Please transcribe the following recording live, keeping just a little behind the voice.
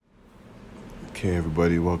Okay,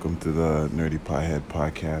 everybody, welcome to the Nerdy Pothead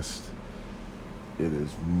podcast. It is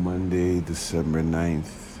Monday, December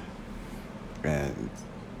 9th, and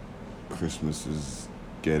Christmas is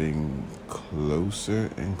getting closer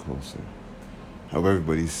and closer. Hope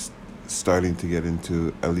everybody's starting to get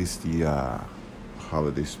into at least the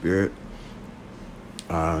holiday spirit.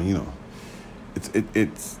 You know,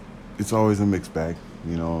 it's always a mixed bag.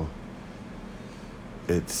 You know,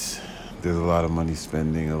 there's a lot of money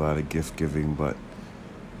spending, a lot of gift giving, but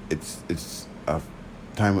it's a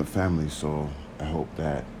time with family. So I hope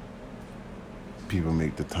that people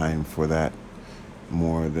make the time for that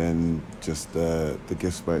more than just the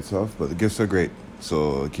gifts by itself. But the gifts are great,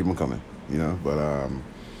 so keep them coming. You know, but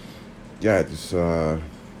yeah, just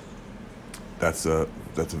that's a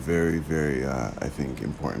very very I think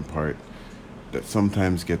important part that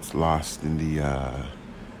sometimes gets lost in the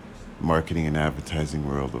marketing and advertising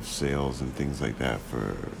world of sales and things like that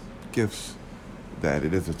for gifts, that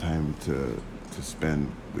it is a time to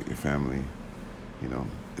spend with your family. You know,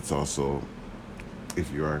 it's also,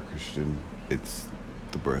 if you are a Christian, it's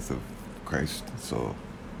the birth of Christ. So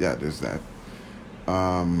yeah, there's that.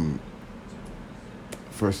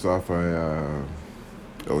 First off, I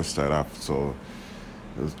always start off, so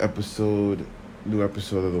it was new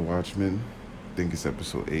episode of The Watchmen. I think it's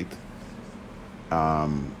episode 8.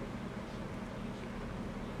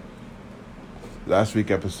 Last week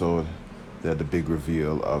episode, they had the big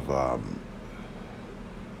reveal of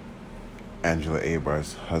Angela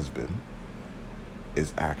Abar's husband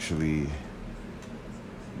is actually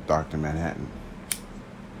Dr. Manhattan,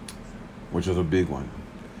 which was a big one.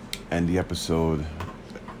 And the episode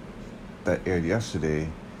that aired yesterday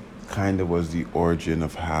kind of was the origin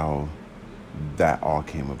of how that all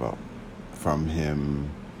came about, from him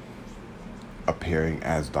appearing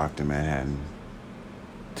as Dr. Manhattan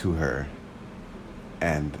to her,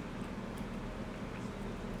 and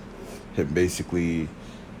him basically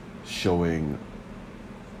showing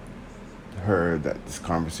her that this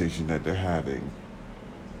conversation that they're having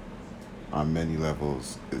on many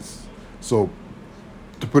levels is so.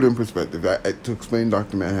 To put it in perspective, to explain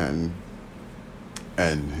Dr. Manhattan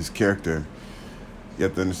and his character, you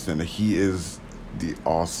have to understand that he is the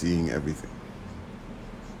all-seeing everything.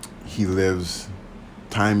 He lives.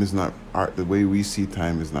 Time is not the way we see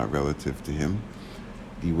time is not relative to him.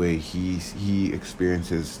 The way he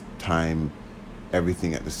experiences time,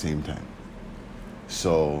 everything at the same time.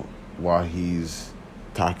 So while he's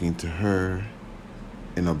talking to her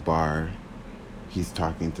in a bar, he's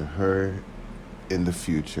talking to her in the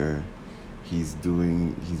future. He's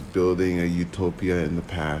building a utopia in the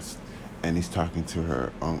past, and he's talking to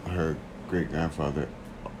her great-grandfather,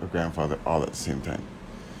 her grandfather, all at the same time.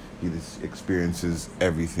 He just experiences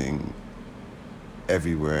everything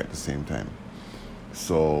everywhere at the same time.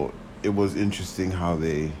 So it was interesting how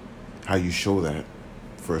you show that,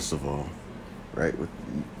 first of all, right?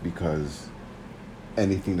 Because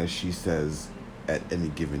anything that she says at any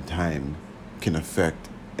given time can affect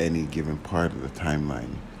any given part of the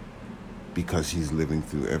timeline, because he's living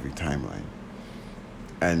through every timeline.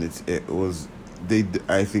 And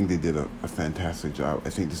I think they did a fantastic job. I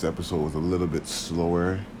think this episode was a little bit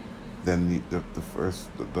slower than the first,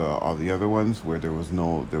 all the other ones, where there was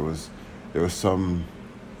some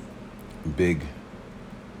big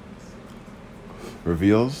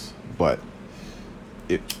reveals, but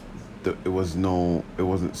it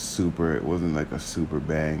wasn't super. It wasn't like a super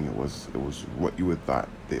bang. It was what you would thought.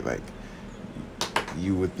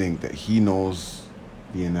 You would think that he knows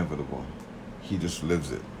the inevitable. He just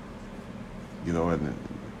lives it. You know, and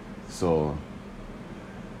so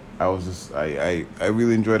I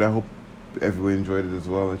really enjoyed it. I hope everyone enjoyed it as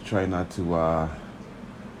well. I try not to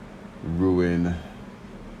ruin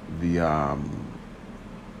the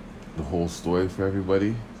whole story for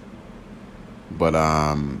everybody, but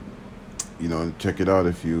you know, check it out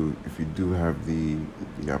if you do have the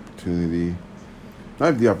opportunity.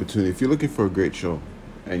 Not the opportunity. If you're looking for a great show,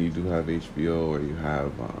 and you do have HBO or you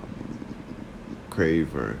have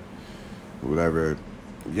Crave or whatever,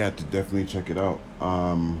 yeah, to definitely check it out.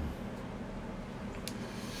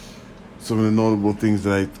 Some of the notable things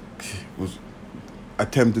that I was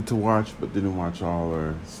attempted to watch but didn't watch all,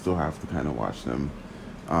 or still have to kind of watch them.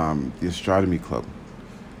 The Astronomy Club.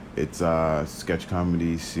 It's a sketch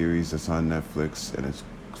comedy series that's on Netflix, and it's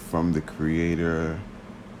from the creator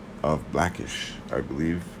of Blackish, I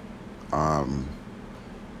believe.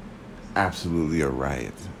 Absolutely a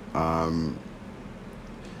riot. I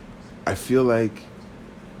feel like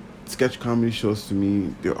sketch comedy shows, to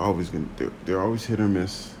me, they're always hit or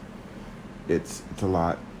miss. It's a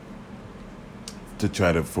lot to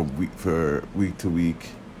try to for week to week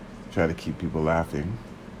try to keep people laughing.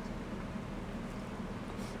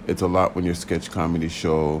 It's a lot when your sketch comedy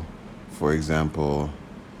show, for example,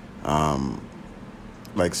 um,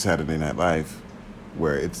 like Saturday Night Live,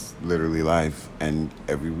 where it's literally live, and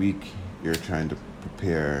every week you're trying to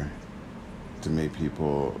prepare to make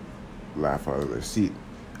people laugh out of their seat.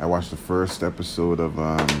 I watched the first episode of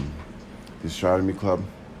the Astronomy Club.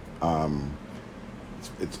 Um,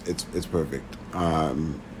 it's perfect.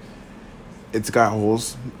 It's got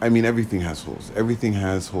holes. I mean, everything has holes. Everything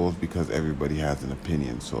has holes because everybody has an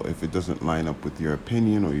opinion. So if it doesn't line up with your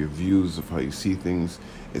opinion or your views of how you see things,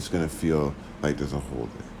 it's gonna feel like there's a hole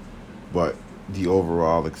there. But the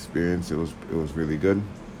overall experience, it was really good.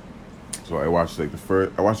 So I watched the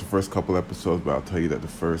first couple episodes, but I'll tell you that the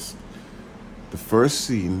first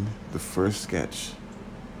scene, the first sketch,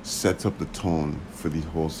 sets up the tone for the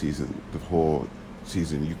whole season. The whole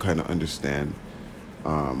season, you kind of understand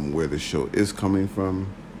where the show is coming from,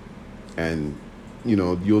 and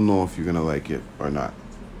you'll know if you're gonna like it or not.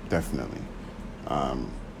 Definitely.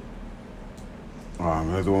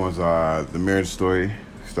 Another one was The Marriage Story,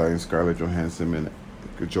 starring Scarlett Johansson,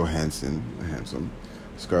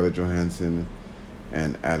 Scarlett Johansson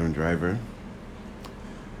and Adam Driver.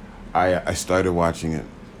 I started watching it,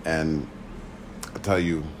 and I tell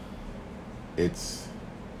you, it's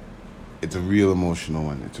a real emotional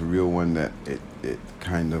one. It's a real one that it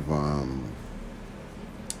kind of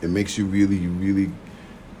it makes you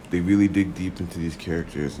they really dig deep into these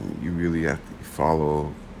characters, and you really have to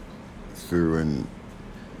follow through. And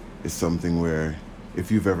it's something where if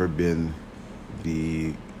you've ever been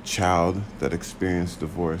the child that experienced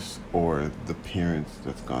divorce or the parents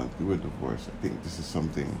that's gone through a divorce, I think this is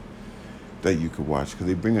something that you could watch, because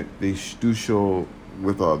they do show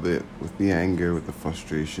with the anger, with the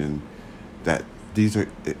frustration, that these are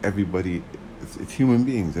everybody. It's human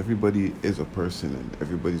beings. Everybody is a person, and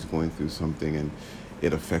everybody's going through something, and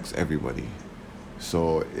it affects everybody.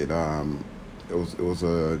 So it was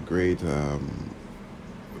a great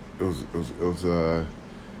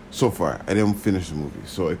so far I didn't finish the movie,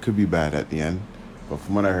 so it could be bad at the end, but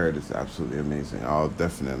from what I heard, it's absolutely amazing. I'll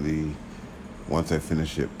definitely, once I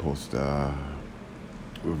finish it, post a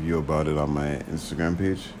review about it on my Instagram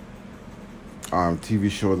page. TV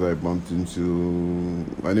show that I bumped into,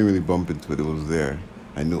 I didn't really bump into it, it was there.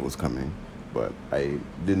 I knew it was coming, but I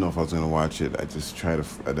didn't know if I was going to watch it. I just tried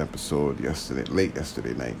an episode late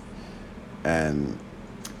yesterday night, and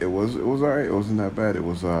it was alright. It wasn't that bad. It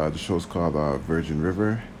was the show's called Virgin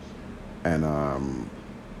River, and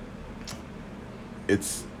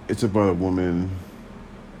it's about a woman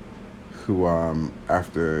who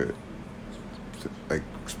after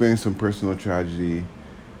experienced some personal tragedy,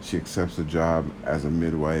 she accepts a job as a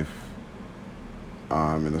midwife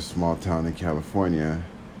in a small town in California.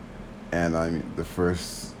 And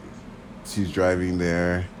she's driving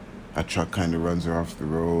there, a truck kind of runs her off the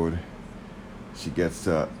road. She gets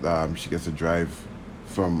a drive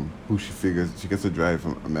from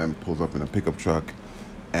a man pulls up in a pickup truck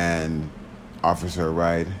and offers her a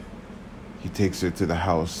ride. He takes her to the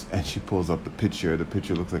house, and she pulls up the picture. The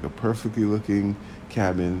picture looks like a perfectly looking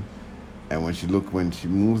cabin, and when she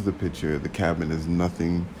moves the picture, the cabin is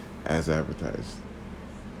nothing as advertised.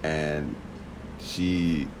 And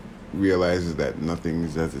she realizes that nothing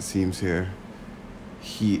is as it seems here.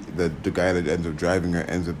 The guy that ends up driving her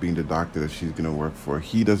ends up being the doctor that she's gonna work for.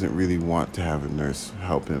 He doesn't really want to have a nurse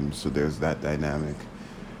help him, so there's that dynamic.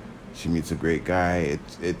 She meets a great guy.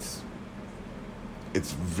 It's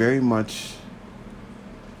very much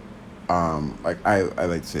like I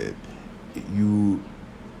like to say it.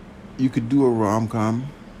 You could do a rom-com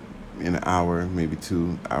in an hour, maybe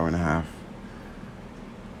 2 hour and a half.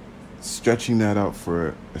 Stretching that out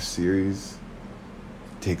for a series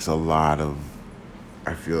takes a lot of.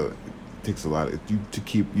 I feel it takes a lot it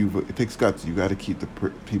takes guts. You got to keep the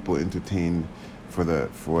people entertained for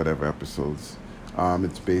whatever episodes.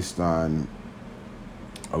 It's based on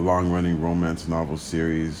a long-running romance novel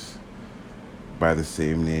series by the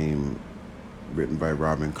same name, written by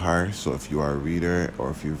Robin Carr. So if you are a reader or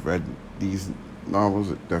if you've read these novels,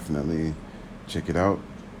 definitely check it out.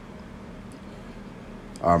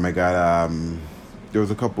 I got there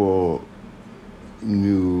was a couple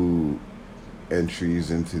new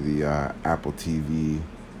entries into the Apple TV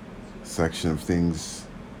section of things.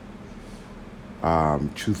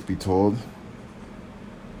 Truth Be Told,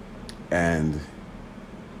 and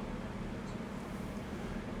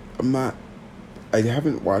I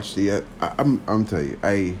haven't watched it yet. I'm telling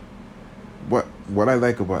you, what I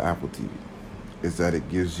like about Apple TV is that it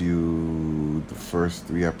gives you the first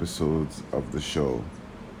 3 episodes of the show,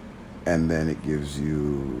 and then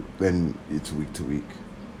then it's week to week.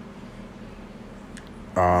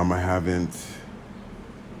 I haven't.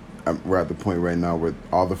 We're at the point right now where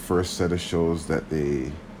all the first set of shows that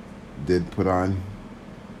they did put on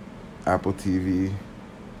Apple TV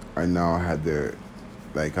are now had their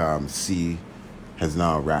C has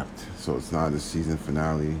now wrapped, so it's now the season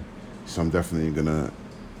finale. So I'm definitely gonna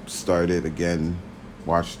start it again,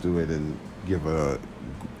 watch through it, and give a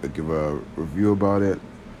review about it.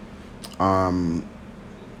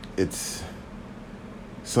 It's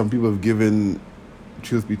some people have given,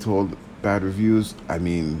 truth be told, bad reviews. I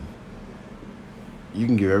mean, you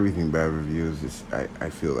can give everything bad reviews. I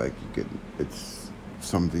feel like you can. It's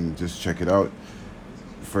something. Just check it out.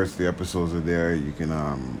 First, the episodes are there. You can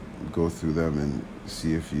go through them and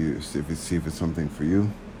see if it's something for you.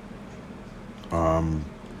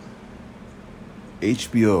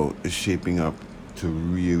 HBO is shaping up to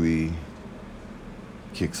really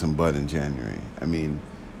kick some butt in January. I mean,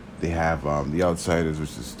 they have The Outsiders,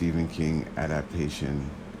 which is Stephen King adaptation.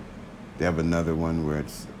 They have another one where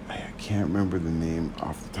I can't remember the name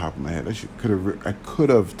off the top of my head. I could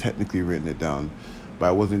have technically written it down, but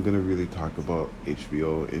I wasn't gonna really talk about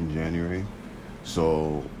HBO in January.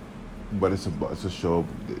 So, but it's a show.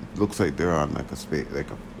 It looks like they're on like a space,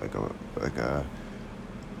 like a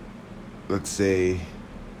let's say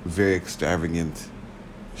very extravagant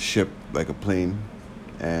ship, like a plane,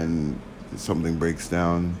 and something breaks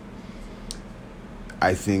down.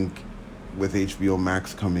 I think with HBO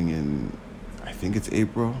Max coming in, I think it's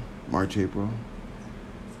March, April.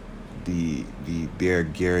 They're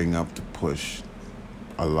gearing up to push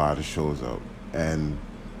a lot of shows out, and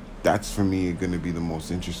that's for me going to be the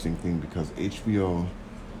most interesting thing, because HBO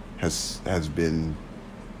has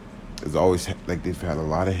always like they've had a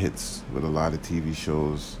lot of hits with a lot of TV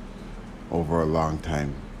shows over a long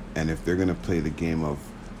time, and if they're going to play the game of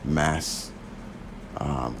mass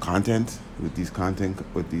content with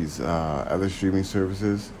these other streaming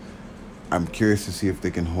services, I'm curious to see if they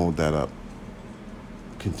can hold that up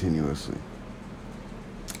continuously.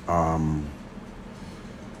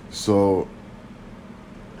 So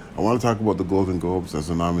I want to talk about the Golden Globes as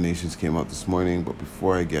the nominations came out this morning, but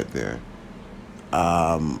before I get there,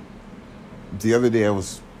 the other day I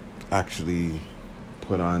was actually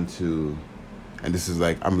put on to, and this is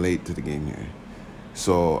like, I'm late to the game here.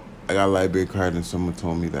 So I got a library card, and someone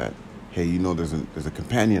told me that, hey, there's a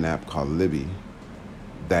companion app called Libby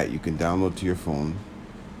that you can download to your phone,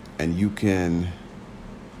 and you can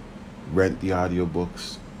rent the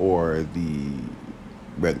audiobooks or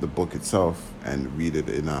rent the book itself and read it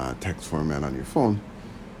in a text format on your phone.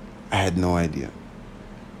 I had no idea.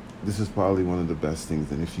 This is probably one of the best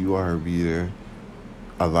things, and if you are a reader,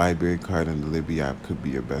 a library card and the Libby app could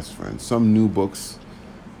be your best friend. Some new books,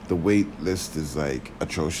 the wait list is like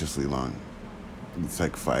atrociously long. It's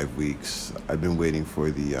like 5 weeks. I've been waiting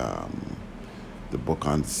for the book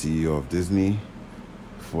on the CEO of Disney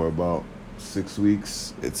for about 6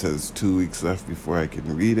 weeks. It says 2 weeks left before I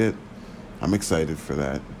can read it. I'm excited for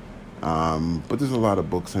that. But there's a lot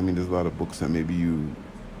of books. I mean, there's a lot of books that maybe you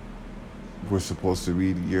were supposed to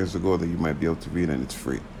read years ago that you might be able to read, and it's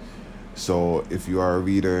free. So if you are a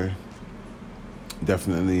reader,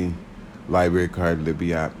 definitely library card,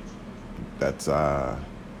 Libby app. That's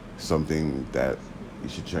something that you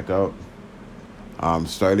should check out.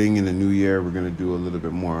 Starting in the new year, we're going to do a little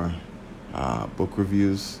bit more book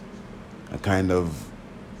reviews. I'm kind of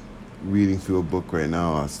reading through a book right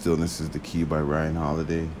now, Stillness is the Key by Ryan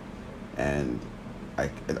Holiday. And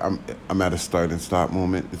I'm at a start and stop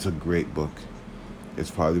moment. It's a great book. It's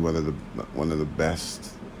probably one of the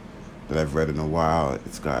best that I've read in a while.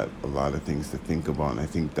 It's got a lot of things to think about, and I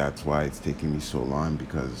think that's why it's taking me so long,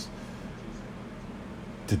 because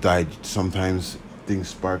sometimes things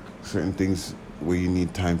spark certain things where you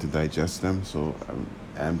need time to digest them. So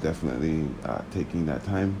I'm definitely taking that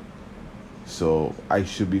time. So I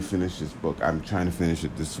should be finished this book. I'm trying to finish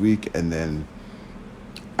it this week, and then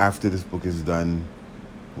after this book is done,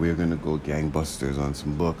 we're gonna go gangbusters on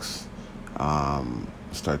some books.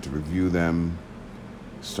 Start to review them.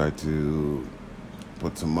 Start to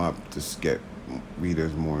put some up to get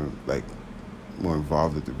readers more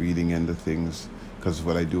involved with the reading end of things. Because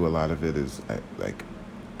what I do, a lot of it is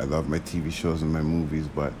I love my TV shows and my movies,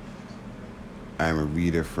 but I'm a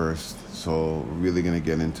reader first, so we're really gonna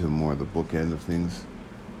get into more of the book end of things.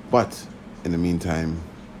 But in the meantime,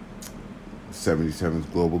 77th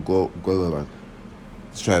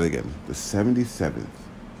let's try it again. The 77th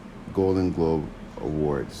Golden Globe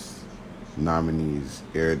Awards nominees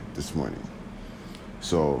aired this morning.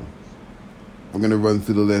 So we're gonna run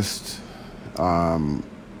through the list.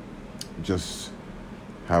 Just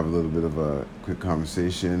have a little bit of a quick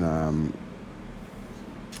conversation.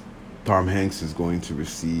 Tom Hanks is going to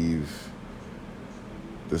receive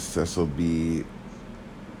the Cecil B.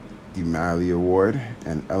 DeMille Award,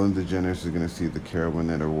 and Ellen DeGeneres is going to receive the Carol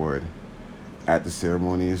Burnett Award at the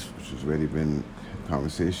ceremonies, which has already been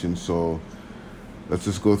conversation. So let's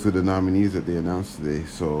just go through the nominees that they announced today.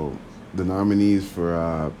 So the nominees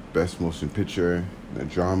for Best Motion Picture, the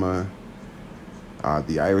drama,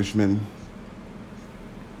 The Irishman,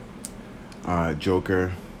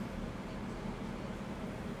 Joker,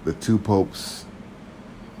 The Two Popes,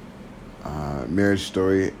 Marriage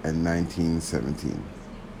Story, and 1917.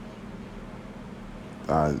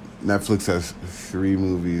 Netflix has 3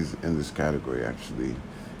 movies in this category, actually,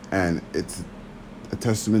 and it's a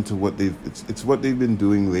testament to what it's what they've been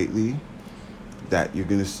doing lately, that you're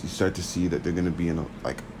gonna start to see that they're gonna be in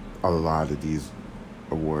a lot of these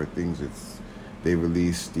award things. They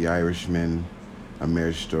released The Irishman, A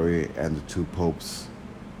Marriage Story, and The Two Popes.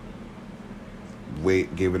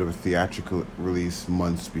 Gave it a theatrical release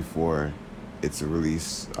months before its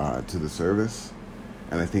release to the service,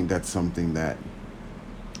 and I think that's something that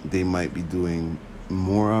they might be doing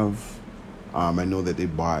more of. I know that they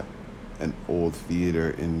bought an old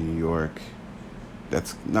theater in New York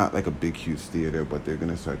that's not like a big, huge theater, but they're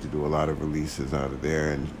going to start to do a lot of releases out of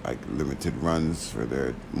there and like limited runs for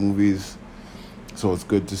their movies. So it's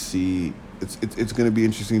good to see. It's going to be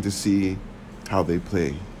interesting to see how they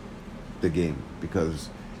play the game, because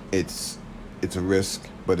it's a risk,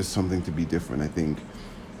 but it's something to be different. I think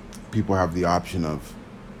people have the option of,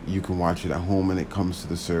 you can watch it at home when it comes to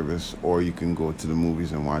the service, or you can go to the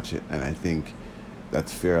movies and watch it. And I think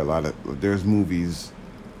that's fair. There's movies,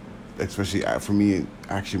 especially for me,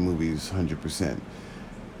 action movies, 100%.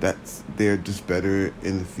 They're just better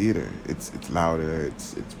in the theater. It's louder.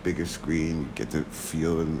 It's bigger screen. You get to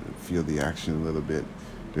feel the action a little bit.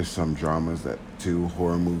 There's some dramas that too.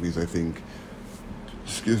 Horror movies, I think,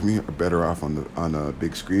 are better off on a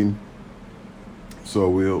big screen. So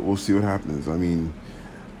we'll see what happens. I mean,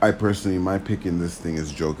 I personally, my pick in this thing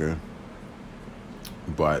is Joker,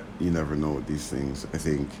 but you never know with these things. I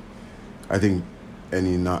think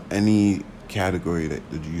any category that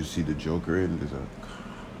you see the Joker in, there's a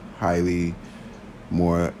highly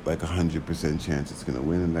more like 100% chance it's gonna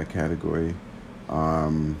win in that category.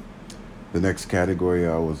 The next category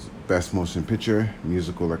was Best Motion Picture,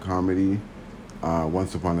 Musical or Comedy.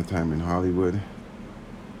 Once Upon a Time in Hollywood,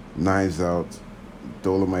 Knives Out,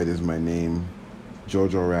 Dolomite Is My Name,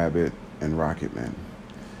 Jojo Rabbit, and Rocketman.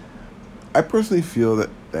 I personally feel that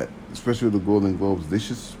especially with the Golden Globes, they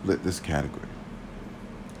should split this category.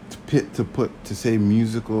 To say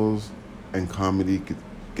musicals and comedy could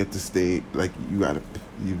get to stay, like you've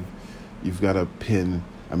got to pin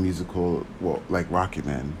a musical, well, like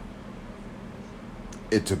Rocketman.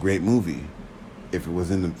 It's a great movie. If it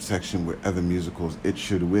was in the section with other musicals, it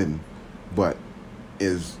should win. But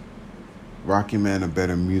is Rocketman a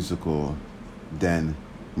better musical than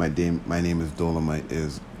My Name is Dolomite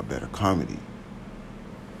is a better comedy?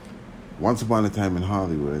 Once Upon a Time in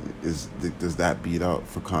Hollywood does that beat out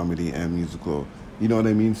for comedy and musical? You know what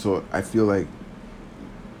I mean? So I feel like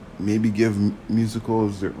maybe give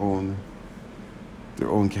musicals their own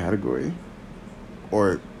category,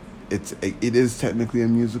 or it is technically a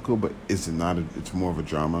musical, but it's not. It's more of a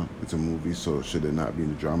drama. It's a movie, so should it not be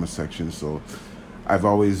in the drama section? So I've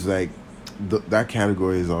always that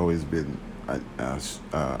category has always been an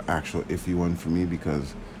actual iffy one for me,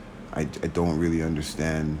 because I don't really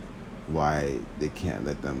understand why they can't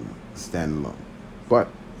let them stand alone. But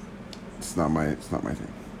it's not my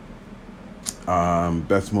thing.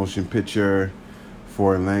 Best Motion Picture,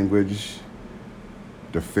 Foreign Language,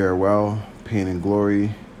 The Farewell, Pain and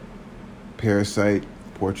Glory, Parasite,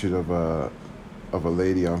 Portrait of a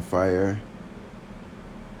Lady on Fire.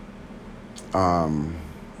 I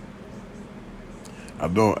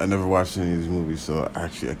never watched any of these movies, so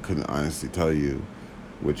actually I couldn't honestly tell you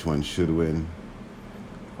which one should win.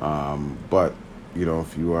 But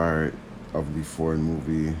if you are of the foreign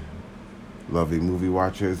movie loving movie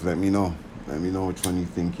watchers, let me know. Let me know which one you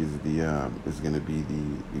think is going to be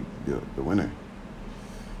the winner.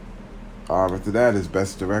 After that is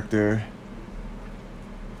Best Director,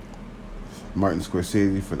 Martin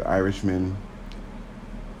Scorsese for The Irishman,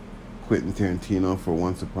 Quentin Tarantino for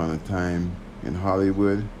Once Upon a Time in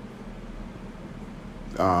Hollywood,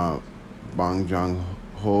 Bong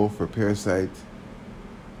Joon-ho for Parasite,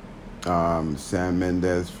 Sam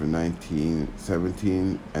Mendes for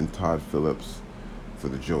 1917, and Todd Phillips for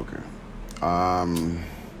The Joker.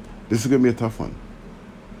 This is going to be a tough one.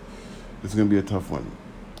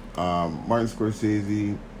 Martin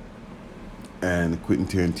Scorsese and Quentin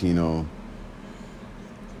Tarantino,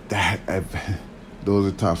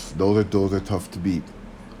 Those are tough. Those are tough to beat.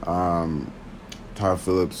 Um, Todd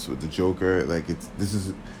Phillips with the Joker. Like this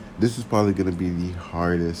is probably gonna be the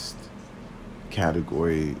hardest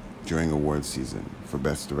category during award season for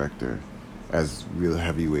best director, as real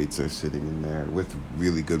heavyweights are sitting in there with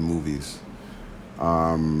really good movies.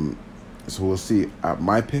 Um, so we'll see.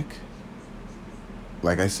 My pick,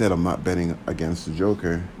 like I said, I'm not betting against the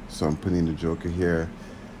Joker, so I'm putting the Joker here.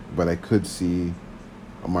 But I could see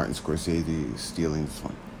a Martin Scorsese stealing this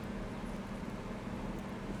one.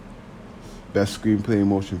 Best screenplay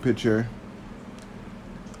motion picture.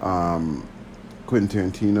 Um,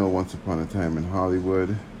 Quentin Tarantino, Once Upon a Time in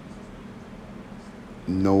Hollywood.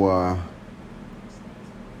 Noah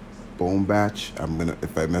Baumbach.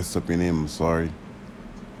 If I messed up your name, I'm sorry.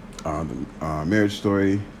 Marriage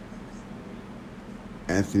Story.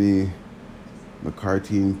 Anthony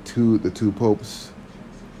McCarthy, The Two Popes.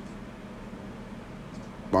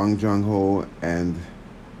 Bong Joon-ho and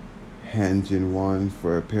Han Jin-won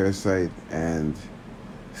for Parasite, and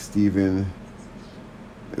Steven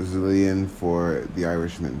Zillian for The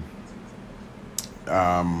Irishman.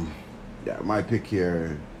 Yeah, my pick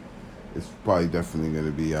here is probably definitely going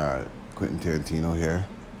to be Quentin Tarantino here,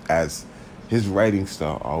 as his writing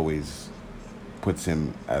style always puts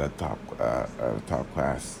him at a top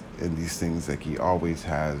class in these things. Like he always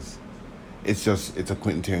has. It's a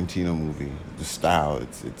Quentin Tarantino movie. The style,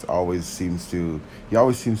 he always seems to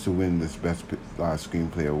win this best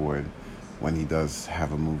screenplay award when he does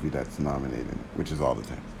have a movie that's nominated, which is all the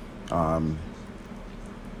time.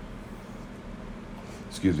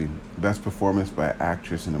 Excuse me. Best performance by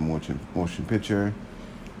actress in a motion picture: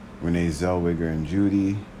 Renee Zellweger and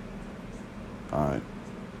Judy,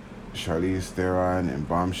 Charlize Theron in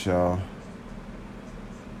Bombshell,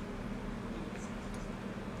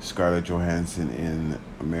 Scarlett Johansson in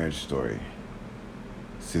A Marriage Story,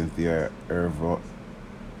 Cynthia Erivo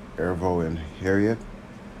and Harriet.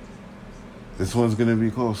 This one's gonna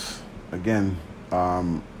be close. Again,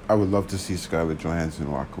 I would love to see Scarlett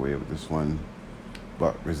Johansson walk away with this one,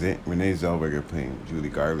 but Renee Zellweger playing Judy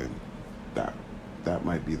Garland, that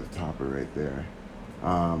might be the topper right there.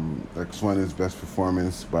 Next one is best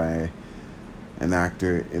performance by an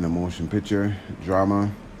actor in a motion picture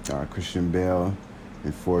drama: Christian Bale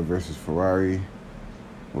in Ford versus Ferrari,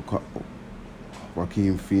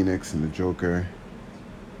 Joaquin Phoenix in The Joker,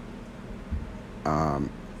 Anthony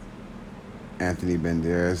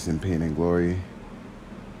Banderas in Pain and Glory,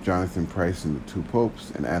 Jonathan Pryce in The Two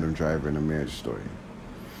Popes, and Adam Driver in A Marriage Story.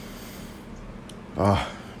 Oh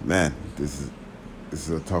man, this is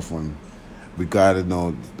a tough one. We gotta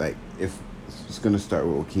know, like, if it's gonna start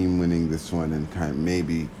with Joaquin winning this one and kind of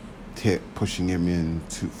maybe pushing him in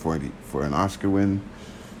for an Oscar win.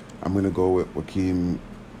 I'm gonna go with Joaquin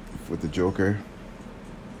with The Joker,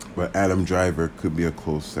 but Adam Driver could be a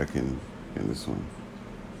close second in this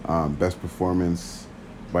one. Best performance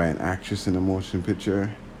by an actress in a motion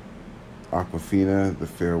picture: Awkwafina, The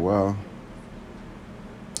Farewell,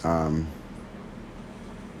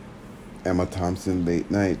 Emma Thompson, Late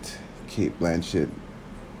Night, Cate Blanchett,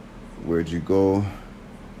 Where'd You Go,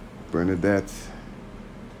 Bernadette,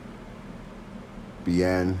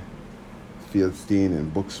 Beanne Fieldstein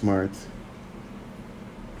in Booksmart.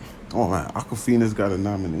 Oh man, Awkwafina's got a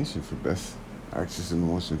nomination for Best Actress in a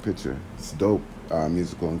Motion Picture. It's dope.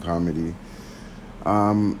 Musical and comedy.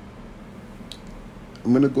 I'm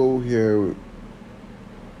gonna go here. I'm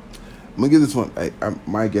gonna give this one.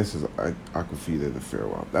 My guess is Awkwafina, The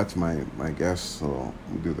Farewell. That's my guess. So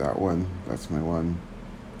we'll do that one. That's my one.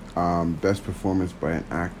 Best performance by an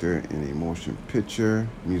actor in a motion picture,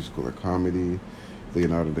 musical or comedy: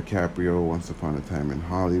 Leonardo DiCaprio, Once Upon a Time in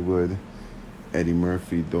Hollywood; Eddie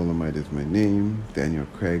Murphy, Dolomite Is My Name; Daniel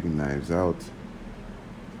Craig, Knives Out;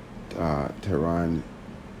 Taron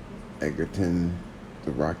Egerton,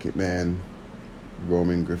 The Rocket Man;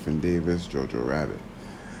 Roman Griffin Davis, Jojo Rabbit.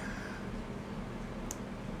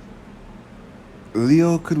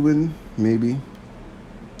 Leo could win, maybe.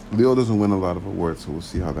 Leo doesn't win a lot of awards, so we'll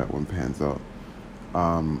see how that one pans out.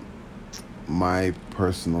 My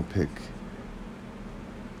personal pick,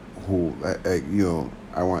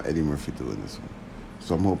 I want Eddie Murphy to win this one.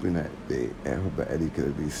 So I'm hoping that Eddie could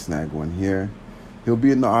at least snag one here. He'll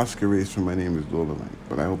be in the Oscar race for My Name Is Dolomite,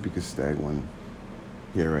 but I hope he could snag one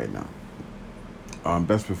here right now.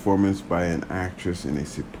 Best performance by an actress in a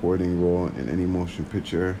supporting role in any motion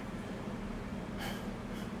picture.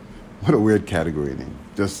 What a weird category name.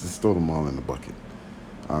 Just throw them all in the bucket.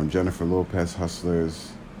 Jennifer Lopez,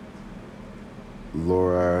 Hustlers;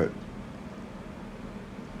 Laura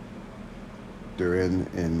Dern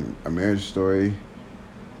in A Marriage Story;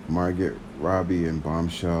 Margaret Robbie in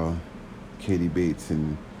Bombshell; Katie Bates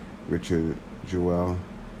and Richard Jewell,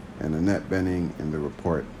 and Annette Bening in The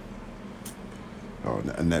Report. Oh,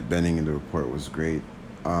 Annette Bening in The Report was great.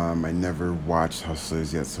 I never watched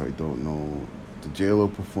Hustlers yet, so I don't know the J-Lo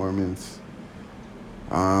performance.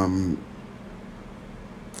 I'm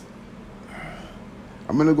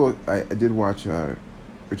gonna go. I did watch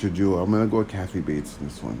Richard Jewell. I'm gonna go with Kathy Bates in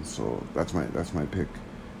this one. So that's my pick.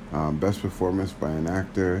 Best performance by an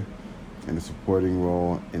actor in a supporting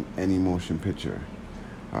role in any motion picture.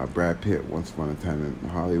 Brad Pitt, Once Upon a Time in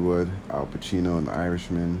Hollywood. Al Pacino in The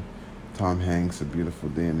Irishman. Tom Hanks, A Beautiful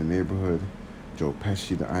Day in the Neighborhood. Joe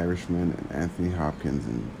Pesci, The Irishman, and Anthony Hopkins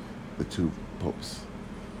in The Two Popes.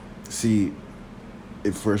 See,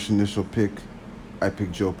 at first initial pick, I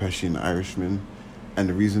picked Joe Pesci in The Irishman, and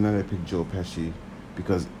the reason that I picked Joe Pesci,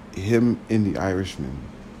 because him in The Irishman,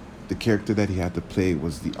 the character that he had to play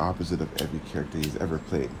was the opposite of every character he's ever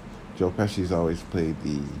played. Joe Pesci's always played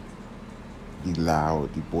the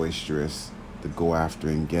loud, the boisterous, the go after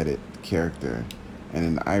and get it character, and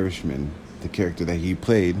in The Irishman, the character that he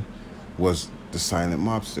played was the silent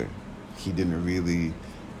mobster. He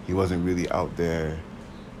wasn't really out there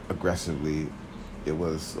aggressively. It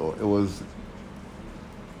was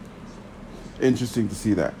interesting to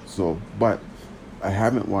see that. So, but I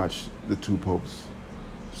haven't watched The Two Popes,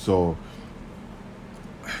 so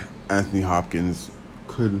Anthony Hopkins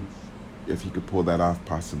could, if he could pull that off,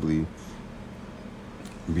 possibly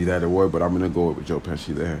be that award. But I'm gonna go with Joe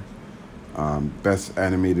Pesci there. Best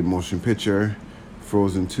animated motion picture: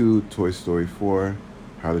 Frozen 2, Toy Story 4,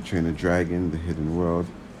 How to Train a Dragon, The Hidden World,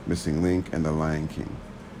 Missing Link, and The Lion King.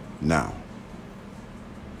 Now,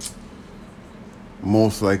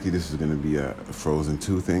 most likely this is going to be a Frozen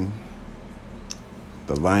 2 thing.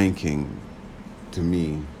 The Lion King, to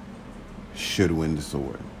me, should win this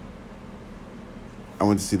award. I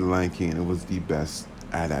went to see The Lion King, and it was the best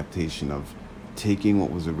adaptation of taking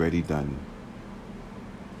what was already done,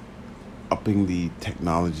 upping the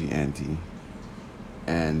technology ante,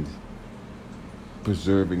 and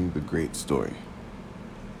preserving the great story.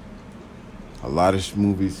 A lot of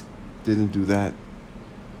movies didn't do that.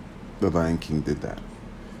 The Lion King did that.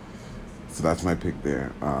 So that's my pick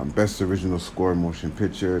there. Best original score motion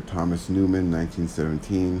picture: Thomas Newman,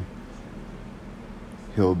 1917.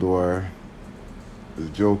 Hildur, The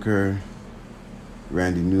Joker.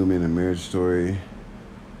 Randy Newman, A Marriage Story.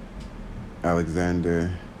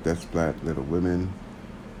 Alexander Desplat, Little Women.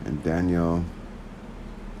 And Daniel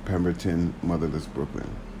Pemberton, Motherless Brooklyn.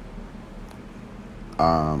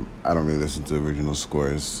 I don't really listen to original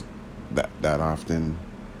scores that often.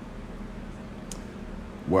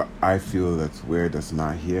 What I feel that's weird that's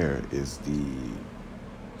not here is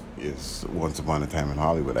Once Upon a Time in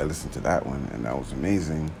Hollywood. I listened to that one and that was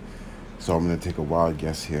amazing. So I'm gonna take a wild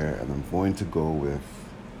guess here, and I'm going to go with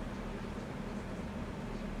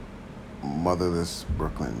Motherless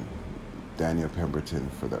Brooklyn, Daniel Pemberton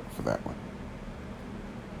for that one.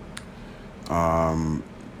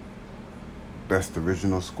 Best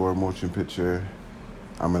original score motion picture: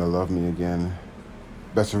 I'm Gonna Love Me Again.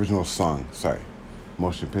 Best original song,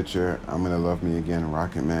 motion picture: I'm Gonna Love Me Again,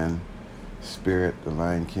 Rocket Man. Spirit, The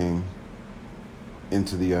Lion King.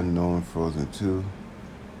 Into the Unknown, Frozen 2.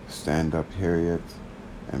 Stand Up, Harriet.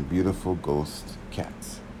 And Beautiful Ghost,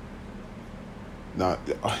 Cats. Now,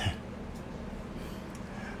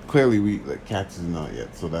 clearly Cats is not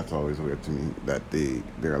yet, so that's always weird to me that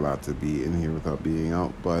they're allowed to be in here without being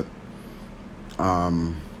out. But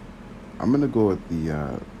I'm gonna go with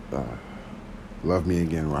the Love Me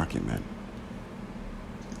Again, Rocket Man.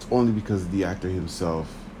 It's only because the actor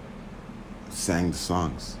himself sang the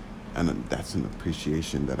songs, and that's an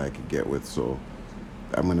appreciation that I could get with. So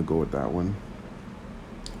I'm gonna go with that one.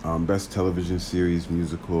 Best television series,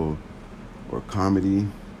 musical, or comedy: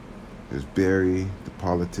 there's Barry, The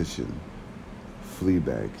Politician,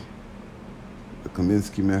 Fleabag, The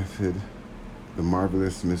Kominsky Method, The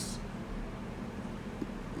Marvelous Miss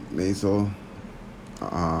Maisel.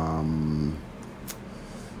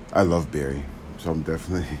 I love Barry, so I'm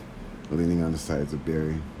definitely leaning on the sides of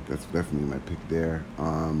Barry. That's definitely my pick there.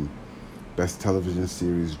 Best television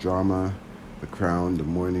series, drama: The Crown, The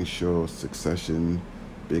Morning Show, Succession,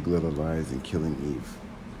 Big Little Lies, and Killing Eve.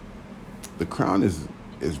 The Crown is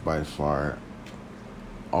by far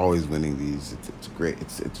always winning these. It's great.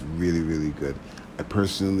 It's really, really good. I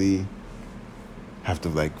personally have to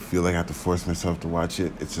feel like I have to force myself to watch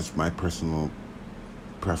it. It's just my personal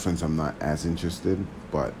preference. I'm not as interested,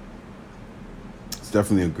 but it's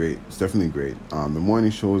definitely great. The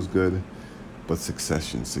Morning Show is good, but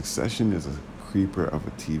Succession is a creeper of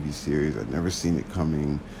a TV series. I've never seen it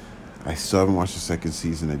coming. I still haven't watched the second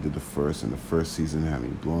season. I did the first, and the first season had me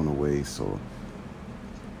blown away. So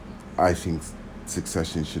I think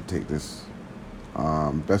Succession should take this.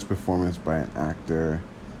 Best performance by an actor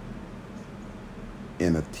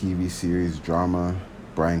in a TV series drama: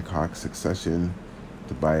 Brian Cox, Succession;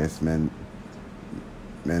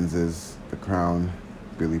 Menzies, The Crown;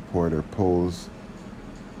 Billy Porter, Pose;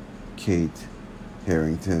 Kate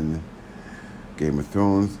Harrington, Game of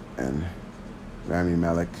Thrones; and Rami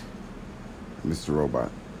Malek, Mr.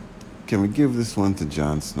 Robot. Can we give this one to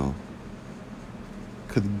Jon Snow?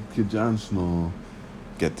 Could Jon Snow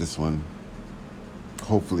get this one?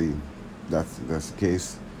 Hopefully, that's the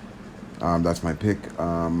case. That's my pick.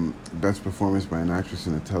 Best performance by an actress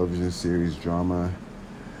in a television series drama: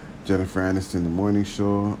 Jennifer Aniston, The Morning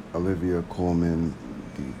Show; Olivia Colman,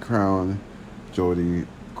 The Crown; Jodie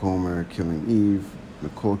Comer, Killing Eve;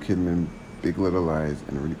 Nicole Kidman, Big Little Lies;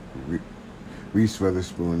 and Reese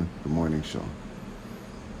Witherspoon, The Morning Show.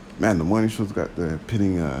 Man, The Morning Show's got the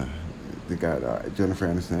pitting. They got Jennifer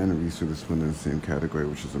Aniston and Reese Witherspoon in the same category,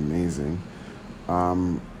 which is amazing.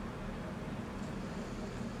 I'm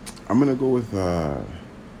gonna go with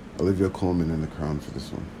Olivia Colman in The Crown for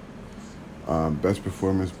this one. Best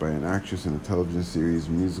performance by an actress in a television series,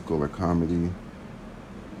 musical, or comedy: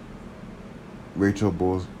 Rachel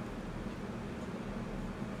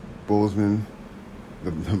Bozeman,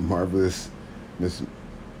 the marvelous Miss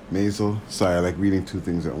Maisel. Sorry, I like reading two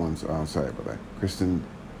things at once. Sorry about that. Kristen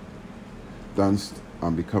Dunst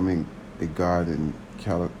on Becoming a God in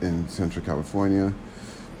Central California;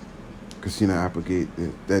 Christina Applegate,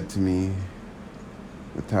 Dead to Me;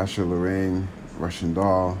 Natasha Lorraine, Russian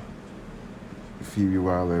Doll; Phoebe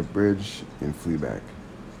Waller-Bridge in Fleabag.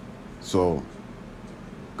 So,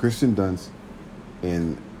 Kristen Dunst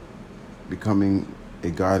in Becoming a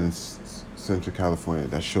God in Central California.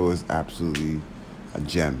 That show is absolutely a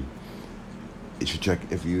gem. You should check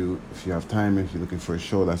if you have time. If you're looking for a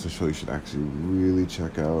show, that's a show you should actually really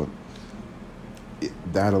check out.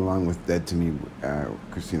 That along with Dead to Me,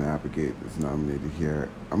 Christina Applegate is nominated here.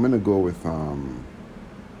 I'm gonna go with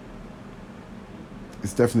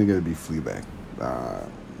it's definitely gonna be Fleabag.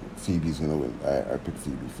 Phoebe's gonna win. I picked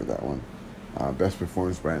Phoebe for that one. Best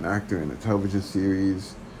performance by an actor in a television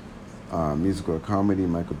series, musical or comedy: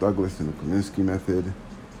 Michael Douglas in The Kominsky Method;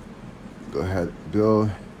 Bill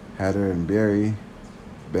Hader and Barry;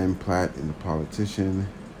 Ben Platt in The Politician;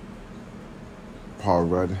 Paul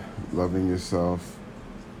Rudd, Loving Yourself;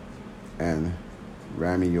 and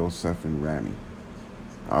Rami Youssef in Rami.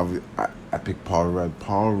 I picked Paul Rudd.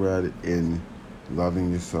 Paul Rudd in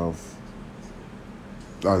Loving Yourself.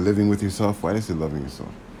 Living with Yourself. Why did I say Loving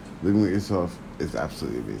Yourself? Living with Yourself is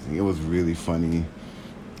absolutely amazing. It was really funny.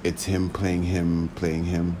 It's him playing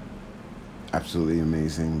him. Absolutely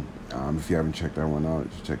amazing. If you haven't checked that one out,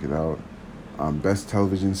 just check it out. Best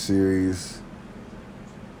television series.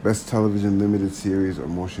 Best television limited series or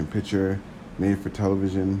motion picture: made for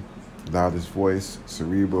television, Loudest Voice;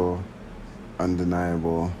 Cerebral;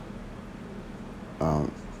 Undeniable;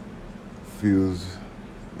 Fuse;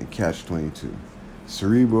 and Catch-22.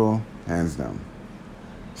 Cerebral, hands down.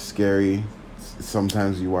 Scary.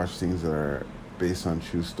 Sometimes you watch things that are based on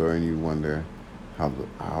true story and you wonder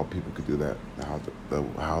how people could do that,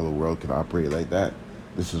 how the world could operate like that.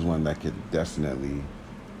 This is one that could definitely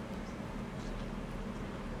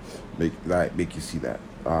make you see that.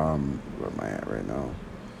 Where am I at right now?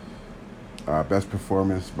 Best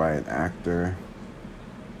performance by an actor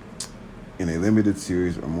in a limited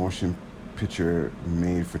series or motion picture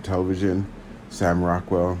made for television: Sam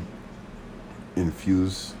Rockwell in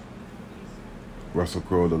Fuse; Russell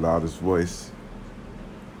Crowe, The Loudest Voice;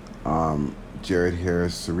 Jared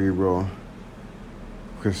Harris, Cerebral;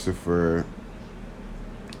 Christopher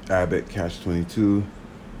Abbott, Catch-22;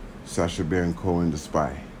 Sacha Baron Cohen, The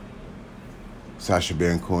Spy. Sacha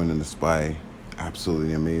Baron Cohen in The Spy,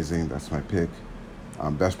 absolutely amazing. That's my pick.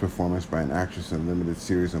 Best performance by an actress in a limited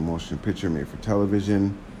series or motion picture made for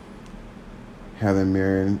television: Helen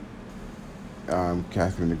Mirren,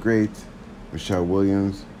 Catherine the Great; Michelle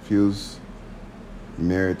Williams, Fuse;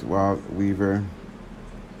 Merritt Weaver,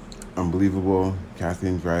 Unbelievable;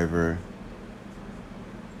 Kathleen Driver,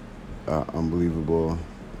 Unbelievable;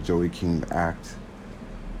 Joey King, The Act.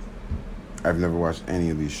 I've never watched any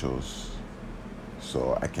of these shows,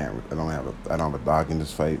 so I don't have a dog in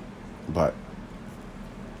this fight, but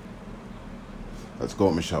let's go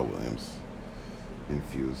with Michelle Williams in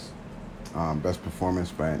Fuse. Best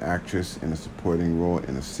performance by an actress in a supporting role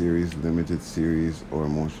in a series, limited series, or a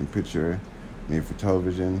motion picture made for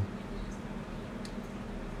television: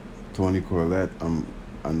 Toni Collette,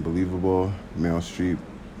 Unbelievable; Meryl Streep,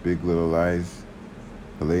 Big Little Lies;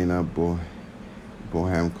 Helena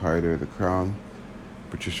Bohem Carter, The Crown,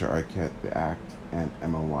 Patricia Arquette, The Act, and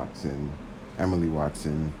Emily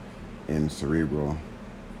Watson in Cerebral.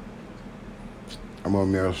 I'm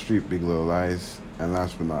on Meryl Streep, Big Little Lies, and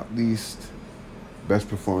last but not least, best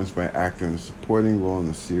performance by actor in a supporting role in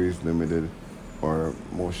a series, limited, or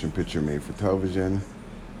motion picture made for television.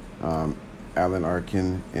 Alan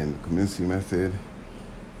Arkin in Kominsky Method,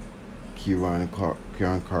 Kieran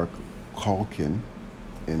Culkin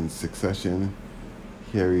in Succession,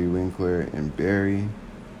 Harry Winkler in Barry,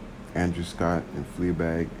 Andrew Scott in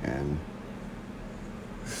Fleabag, and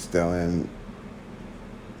Stellan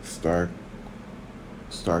Stargard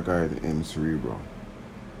in Cerebral.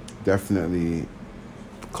 Definitely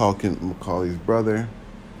Macaulay's brother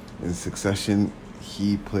in Succession.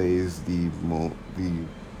 He plays the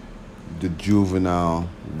juvenile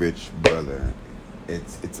rich brother.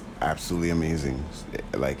 It's absolutely amazing.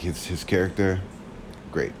 Like his character,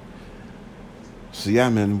 great. So yeah,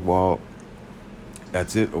 man. Well,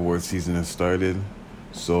 that's it. Award season has started,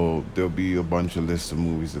 so there'll be a bunch of lists of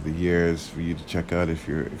movies of the years for you to check out if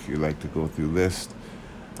you like to go through lists.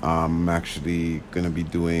 I'm actually gonna be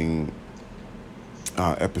doing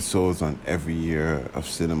episodes on every year of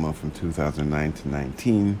cinema from 2009 to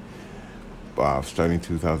 19. Starting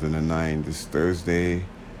 2009 this Thursday,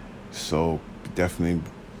 so definitely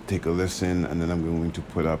take a listen, and then I'm going to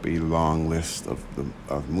put up a long list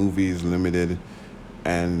of movies, limited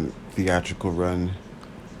and theatrical run,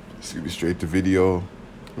 straight to video,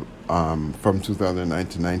 from 2009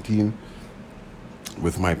 to 19,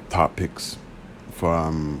 with my top picks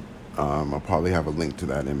from. I'll probably have a link to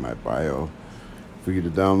that in my bio for you to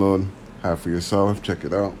download, have for yourself, check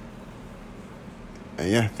it out. And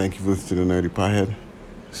yeah, thank you for listening to the Nerdy Pothead.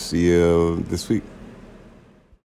 See you this week.